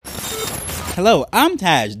Hello, I'm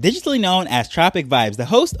Taj, digitally known as Tropic Vibes, the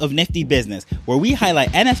host of Nifty Business, where we highlight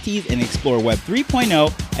NFTs and explore Web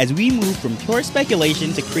 3.0 as we move from pure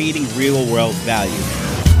speculation to creating real-world value.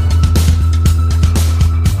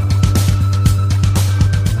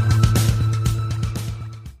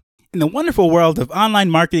 In the wonderful world of online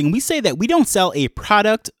marketing, we say that we don't sell a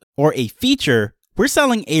product or a feature, we're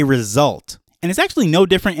selling a result. And it's actually no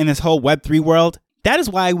different in this whole Web3 world. That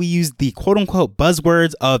is why we use the quote-unquote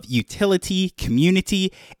buzzwords of utility,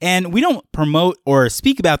 community, and we don't promote or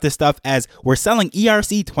speak about this stuff as we're selling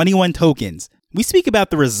ERC21 tokens. We speak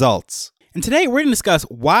about the results. And today we're going to discuss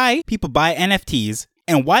why people buy NFTs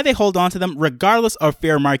and why they hold on to them regardless of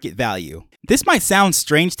fair market value. This might sound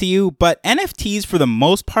strange to you, but NFTs for the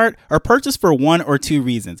most part are purchased for one or two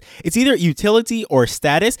reasons. It's either utility or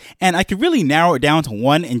status, and I could really narrow it down to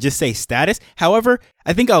one and just say status. However,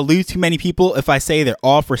 I think I'll lose too many people if I say they're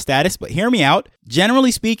all for status, but hear me out.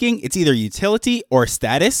 Generally speaking, it's either utility or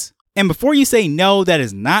status. And before you say no, that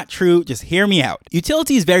is not true, just hear me out.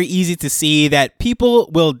 Utility is very easy to see that people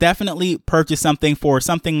will definitely purchase something for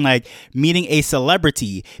something like meeting a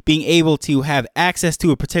celebrity, being able to have access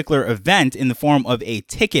to a particular event in the form of a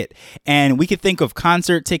ticket. And we could think of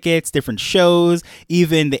concert tickets, different shows,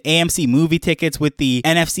 even the AMC movie tickets with the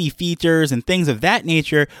NFC features and things of that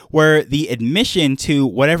nature, where the admission to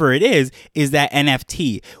whatever it is that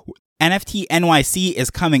NFT. NFT NYC is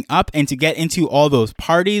coming up, and to get into all those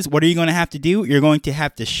parties, what are you going to have to do? You're going to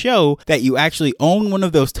have to show that you actually own one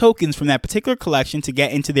of those tokens from that particular collection to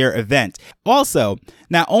get into their event. Also,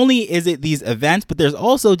 not only is it these events, but there's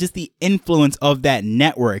also just the influence of that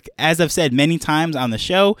network. As I've said many times on the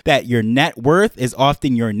show, that your net worth is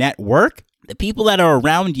often your network. The people that are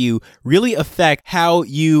around you really affect how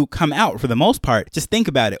you come out for the most part. Just think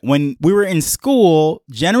about it. When we were in school,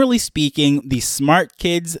 generally speaking, the smart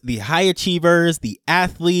kids, the high achievers, the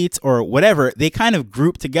athletes or whatever, they kind of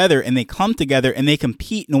group together and they clump together and they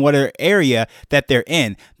compete in whatever area that they're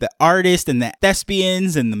in. The artists and the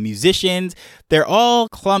thespians and the musicians, they're all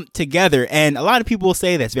clumped together. And a lot of people will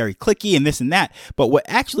say that's very cliquey and this and that. But what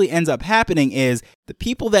actually ends up happening is the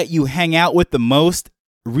people that you hang out with the most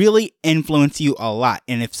really influence you a lot.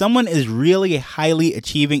 And if someone is really highly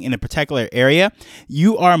achieving in a particular area,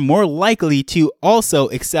 you are more likely to also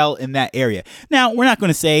excel in that area. Now, we're not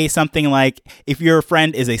going to say something like if your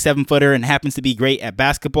friend is a 7-footer and happens to be great at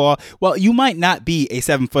basketball, well, you might not be a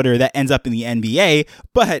 7-footer that ends up in the NBA,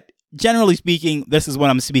 but generally speaking, this is what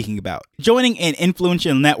I'm speaking about. Joining an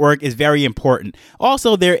influential network is very important.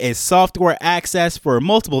 Also, there is software access for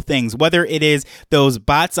multiple things, whether it is those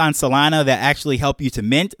bots on Solana that actually help you to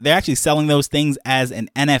mint. They're actually selling those things as an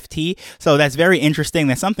NFT. So that's very interesting.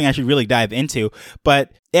 That's something I should really dive into.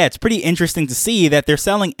 But yeah, it's pretty interesting to see that they're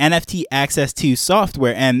selling NFT access to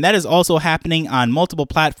software, and that is also happening on multiple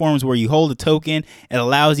platforms where you hold a token. It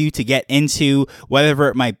allows you to get into whatever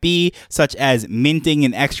it might be, such as minting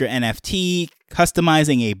an extra NFT,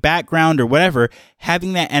 customizing a background or whatever.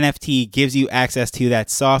 Having that NFT gives you access to that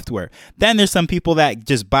software. Then there's some people that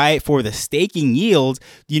just buy it for the staking yields.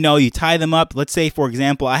 You know, you tie them up. Let's say, for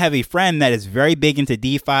example, I have a friend that is very big into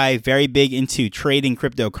DeFi, very big into trading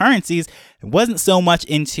cryptocurrencies. It wasn't so much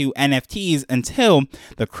into NFTs until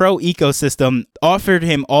the Crow ecosystem offered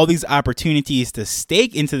him all these opportunities to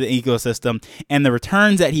stake into the ecosystem, and the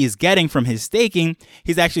returns that he is getting from his staking,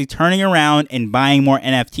 he's actually turning around and buying more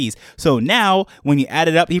NFTs. So now, when you add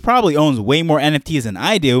it up, he probably owns way more NFTs than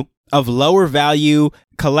I do of lower value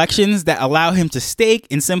collections that allow him to stake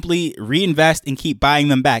and simply reinvest and keep buying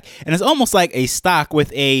them back. And it's almost like a stock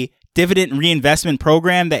with a dividend reinvestment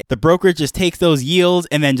program that the brokerage just takes those yields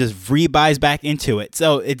and then just rebuys back into it.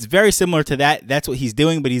 So it's very similar to that. That's what he's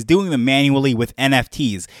doing, but he's doing them manually with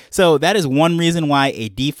NFTs. So that is one reason why a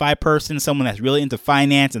DeFi person, someone that's really into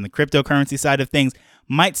finance and the cryptocurrency side of things,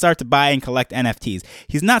 might start to buy and collect NFTs.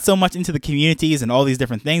 He's not so much into the communities and all these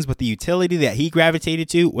different things, but the utility that he gravitated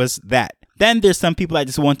to was that. Then there's some people that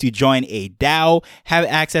just want to join a DAO, have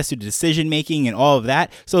access to decision making and all of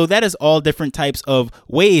that. So that is all different types of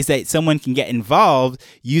ways that someone can get involved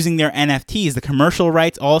using their NFTs, the commercial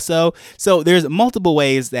rights also. So there's multiple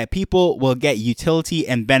ways that people will get utility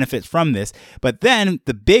and benefits from this. But then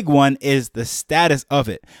the big one is the status of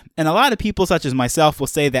it. And a lot of people, such as myself, will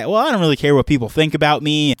say that, well, I don't really care what people think about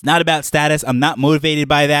me. It's not about status. I'm not motivated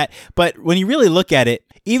by that. But when you really look at it,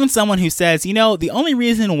 even someone who says, you know, the only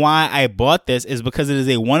reason why I bought this is because it is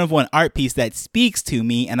a one-of-one art piece that speaks to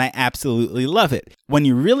me and I absolutely love it. When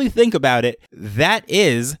you really think about it, that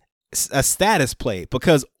is a status play,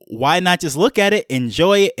 because why not just look at it,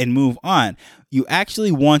 enjoy it, and move on? You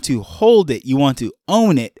actually want to hold it. You want to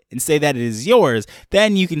own it and say that it is yours.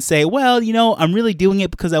 Then you can say, well, I'm really doing it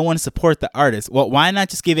because I want to support the artist. Well, why not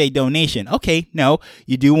just give a donation? Okay, no,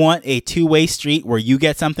 you do want a two-way street where you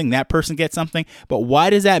get something, that person gets something. But why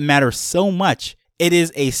does that matter so much? It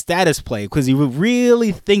is a status play, because you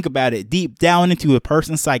really think about it deep down into a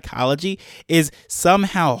person's psychology, is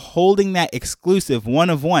somehow holding that exclusive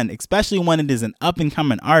one of one, especially when it is an up and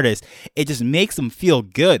coming artist. It just makes them feel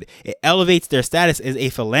good. It elevates their status as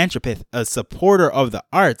a philanthropist, a supporter of the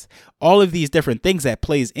arts. All of these different things that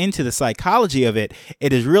plays into the psychology of it.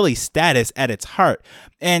 It is really status at its heart.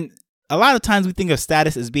 And a lot of times we think of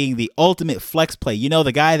status as being the ultimate flex play.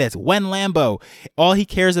 The guy that's Wen Lambo. All he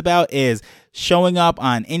cares about is showing up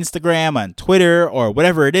on Instagram, on Twitter, or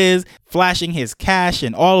whatever it is, flashing his cash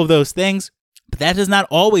and all of those things. But that is not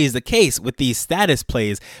always the case with these status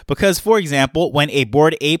plays, because, for example, when a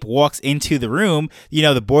Bored Ape walks into the room,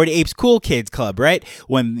 the Bored Apes Cool Kids Club, right?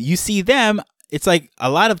 When you see them, it's like a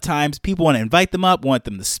lot of times people want to invite them up, want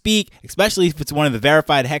them to speak, especially if it's one of the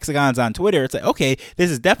verified hexagons on Twitter. It's like, okay, this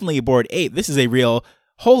is definitely a Bored Ape. This is a real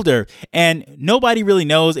holder. And nobody really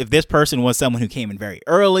knows if this person was someone who came in very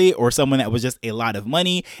early or someone that was just a lot of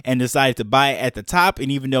money and decided to buy it at the top. And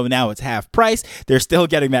even though now it's half price, they're still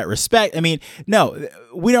getting that respect. I mean, no,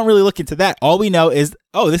 we don't really look into that. All we know is,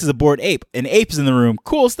 oh, this is a Bored Ape. An ape's in the room.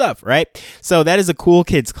 Cool stuff, right? So that is a cool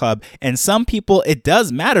kids club. And some people, it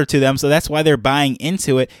does matter to them. So that's why they're buying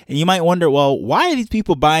into it. And you might wonder, well, why are these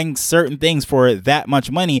people buying certain things for that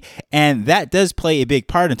much money? And that does play a big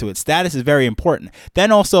part into it. Status is very important.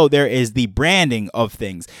 Then also there is the branding of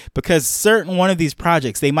things, because certain one of these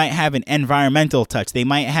projects, they might have an environmental touch. They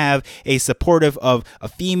might have a supportive of a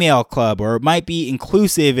female club, or it might be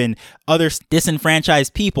inclusive and other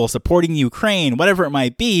disenfranchised people supporting Ukraine, whatever it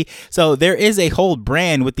might be. So there is a whole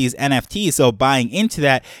brand with these NFTs. So buying into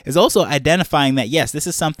that is also identifying that, yes, this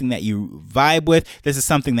is something that you vibe with. This is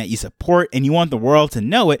something that you support and you want the world to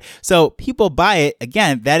know it. So people buy it.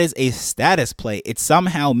 Again, that is a status play. It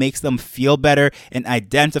somehow makes them feel better and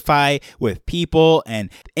identify with people and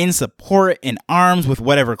in support, in arms with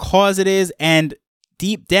whatever cause it is. And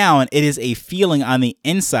deep down, it is a feeling on the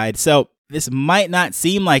inside. So this might not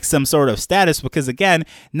seem like some sort of status, because again,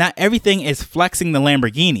 not everything is flexing the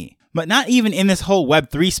Lamborghini. But not even in this whole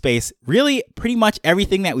Web3 space, really pretty much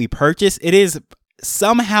everything that we purchase, it is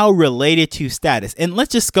somehow related to status. And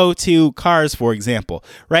let's just go to cars, for example,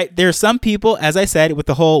 right? There are some people, as I said, with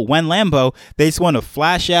the whole Wen Lambo, they just want to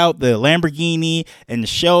flash out the Lamborghini and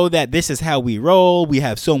show that this is how we roll. We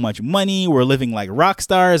have so much money. We're living like rock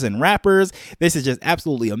stars and rappers. This is just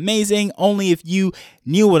absolutely amazing. Only if you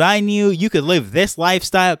knew what I knew, you could live this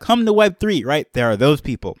lifestyle. Come to Web3, right? There are those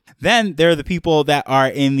people. Then there are the people that are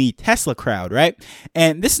in the Tesla crowd, right?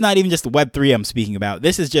 And this is not even just the Web3 I'm speaking about.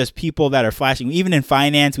 This is just people that are flashing. Even in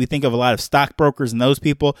finance, we think of a lot of stockbrokers and those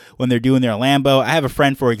people when they're doing their Lambo. I have a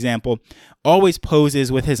friend, for example, always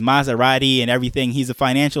poses with his Maserati and everything. He's a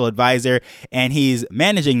financial advisor and he's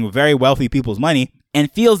managing very wealthy people's money and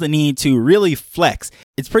feels the need to really flex.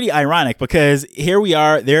 It's pretty ironic, because here we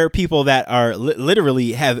are, there are people that are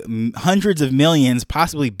literally have hundreds of millions,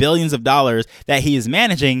 possibly billions of dollars that he is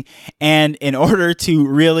managing. And in order to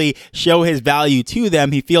really show his value to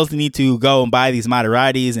them, he feels the need to go and buy these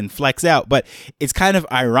Maseratis and flex out. But it's kind of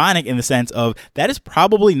ironic in the sense of that is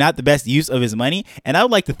probably not the best use of his money. And I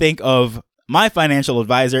would like to think of my financial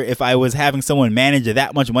advisor, if I was having someone manage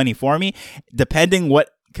that much money for me, depending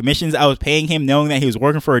what commissions I was paying him, knowing that he was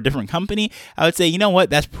working for a different company, I would say, you know what,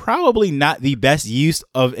 that's probably not the best use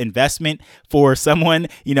of investment for someone,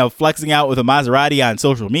 flexing out with a Maserati on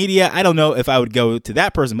social media. I don't know if I would go to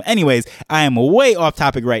that person. But anyways, I am way off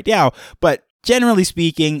topic right now, but generally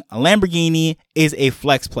speaking, a Lamborghini is a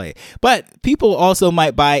flex play. But people also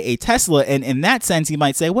might buy a Tesla, and in that sense, you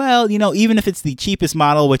might say, well, even if it's the cheapest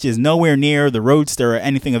model, which is nowhere near the Roadster or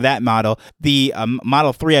anything of that model, the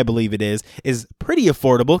Model 3, I believe it is pretty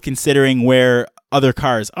affordable considering where other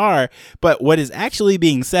cars are. But what is actually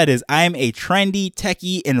being said is, I am a trendy,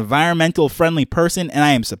 techie, environmental friendly person, and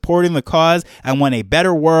I am supporting the cause. I want a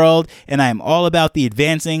better world, and I am all about the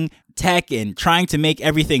advancing tech and trying to make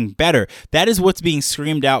everything better. That is what's being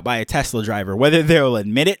screamed out by a Tesla driver. Whether they'll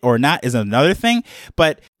admit it or not is another thing,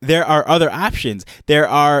 but there are other options. There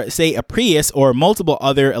are, say, a Prius or multiple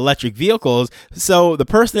other electric vehicles. So the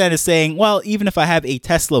person that is saying, well, even if I have a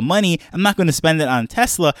Tesla money, I'm not going to spend it on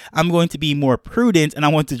Tesla. I'm going to be more prudent and I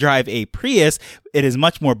want to drive a Prius, it is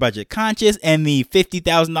much more budget conscious, and the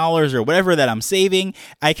 $50,000 or whatever that I'm saving,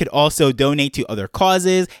 I could also donate to other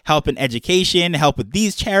causes, help in education, help with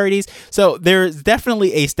these charities. So there's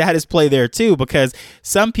definitely a status play there too, because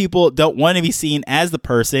some people don't want to be seen as the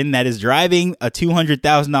person that is driving a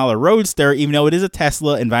 $200,000 Roadster, even though it is a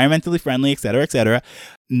Tesla, environmentally friendly, etc.,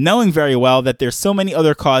 knowing very well that there's so many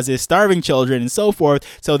other causes, starving children and so forth.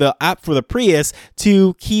 So they'll opt for the Prius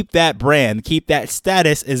to keep that brand, keep that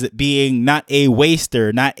status as it being not a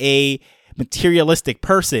waster, not a materialistic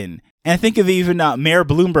person. And I think of even Mayor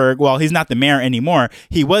Bloomberg. Well, he's not the mayor anymore.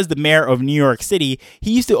 He was the mayor of New York City. He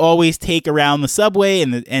used to always take around the subway,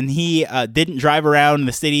 and he didn't drive around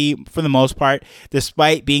the city for the most part,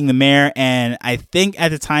 despite being the mayor. And I think at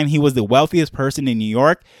the time he was the wealthiest person in New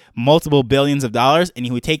York, multiple billions of dollars, and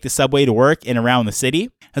he would take the subway to work and around the city.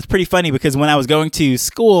 That's pretty funny because when I was going to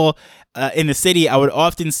school in the city, I would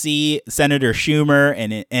often see Senator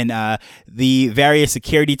Schumer and the various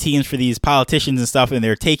security teams for these politicians and stuff, and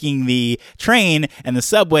they're taking the train and the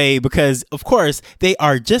subway because, of course, they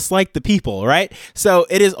are just like the people, right? So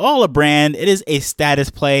it is all a brand. It is a status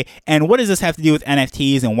play. And what does this have to do with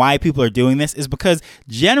NFTs and why people are doing this is because,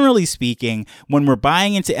 generally speaking, when we're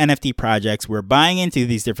buying into NFT projects, we're buying into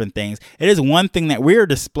these different things. It is one thing that we're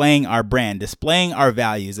displaying our brand, displaying our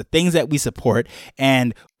values, the things that we support,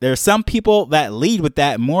 and there are some people that lead with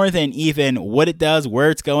that more than even what it does, where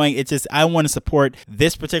it's going. It's just, I want to support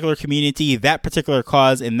this particular community, that particular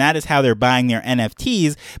cause, and that is how they're buying their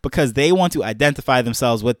NFTs because they want to identify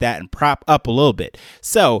themselves with that and prop up a little bit.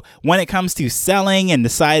 So when it comes to selling and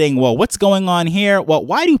deciding, well, what's going on here? Well,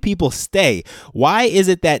 why do people stay? Why is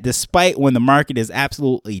it that despite when the market is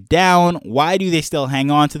absolutely down, why do they still hang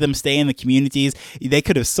on to them, stay in the communities? They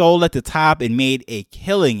could have sold at the top and made a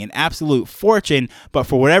killing, an absolute fortune, but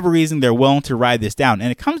for whatever reason, they're willing to ride this down. And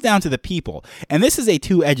it comes down to the people. And this is a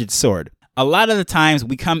two-edged sword. A lot of the times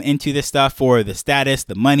we come into this stuff for the status,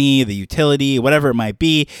 the money, the utility, whatever it might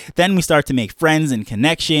be. Then we start to make friends and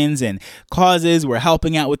connections and causes. We're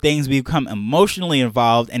helping out with things. We become emotionally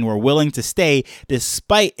involved and we're willing to stay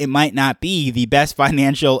despite it might not be the best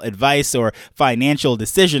financial advice or financial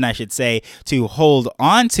decision, I should say, to hold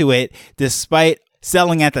on to it despite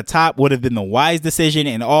selling at the top would have been the wise decision,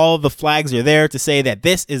 and all the flags are there to say that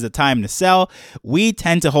this is a time to sell. We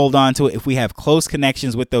tend to hold on to it if we have close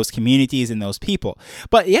connections with those communities and those people.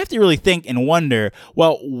 But you have to really think and wonder,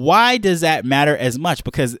 well, why does that matter as much?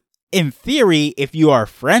 Because in theory, if you are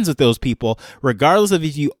friends with those people, regardless of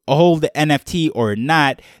if you hold the NFT or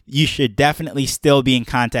not, you should definitely still be in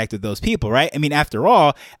contact with those people, right? I mean, after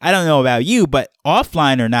all, I don't know about you, but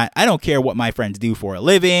offline or not, I don't care what my friends do for a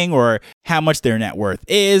living or how much their net worth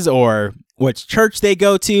is or which church they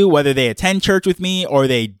go to, whether they attend church with me or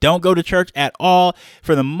they don't go to church at all.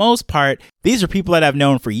 For the most part, these are people that I've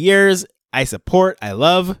known for years. I support, I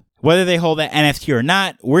love. Whether they hold that NFT or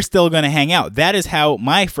not, we're still going to hang out. That is how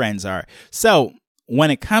my friends are. So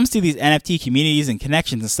when it comes to these NFT communities and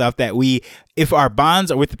connections and stuff that if our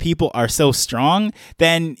bonds are with the people are so strong,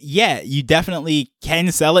 then yeah, you definitely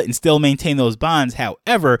can sell it and still maintain those bonds.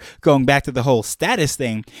 However, going back to the whole status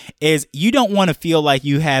thing is you don't want to feel like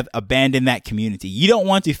you have abandoned that community. You don't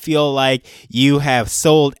want to feel like you have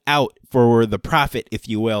sold out for the profit, if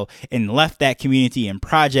you will, and left that community and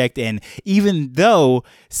project. And even though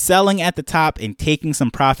selling at the top and taking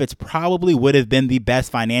some profits probably would have been the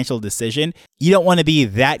best financial decision, you don't want to be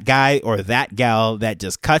that guy or that gal that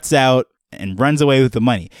just cuts out and runs away with the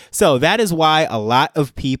money. So that is why a lot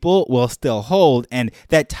of people will still hold, and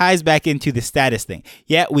that ties back into the status thing.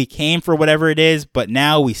 Yeah, we came for whatever it is, but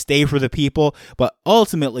now we stay for the people. But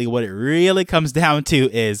ultimately, what it really comes down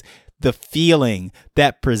to is the feeling,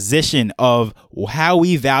 that position of how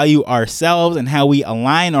we value ourselves and how we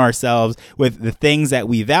align ourselves with the things that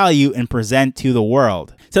we value and present to the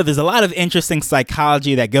world. So there's a lot of interesting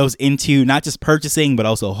psychology that goes into not just purchasing, but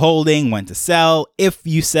also holding, when to sell, if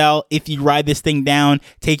you ride this thing down,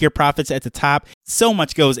 take your profits at the top. So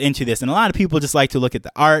much goes into this. And a lot of people just like to look at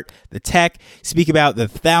the art, the tech, speak about the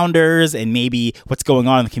founders and maybe what's going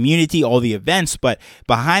on in the community, all the events. But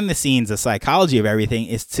behind the scenes, the psychology of everything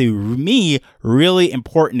is, to me, really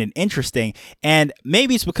important and interesting. And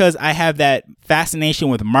maybe it's because I have that fascination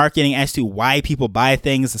with marketing as to why people buy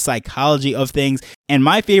things, the psychology of things. And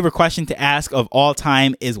my favorite question to ask of all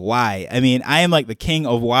time is why. I mean, I am like the king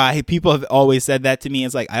of why. People have always said that to me.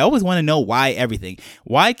 It's like, I always want to know why everything.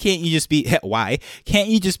 Why can't you just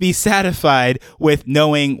be satisfied with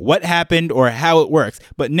knowing what happened or how it works?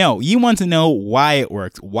 But no, you want to know why it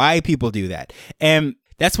works, why people do that. And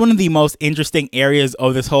That's one of the most interesting areas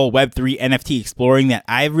of this whole Web3 NFT exploring that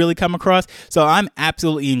I've really come across. So I'm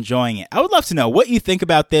absolutely enjoying it. I would love to know what you think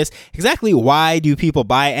about this. Exactly why do people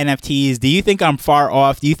buy NFTs? Do you think I'm far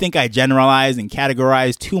off? Do you think I generalize and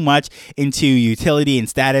categorize too much into utility and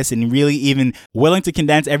status and really even willing to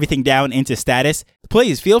condense everything down into status?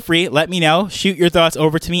 Please feel free. Let me know. Shoot your thoughts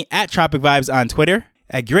over to me at Tropic Vibes on Twitter.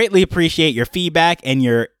 I greatly appreciate your feedback and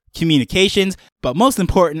your communications, but most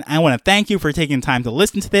important, I want to thank you for taking time to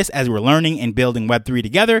listen to this as we're learning and building Web3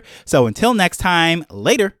 together. So until next time,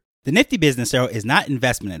 later. The Nifty Business Arrow is not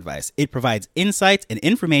investment advice. It provides insights and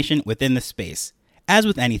information within the space. As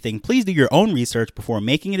with anything, please do your own research before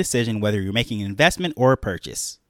making a decision whether you're making an investment or a purchase.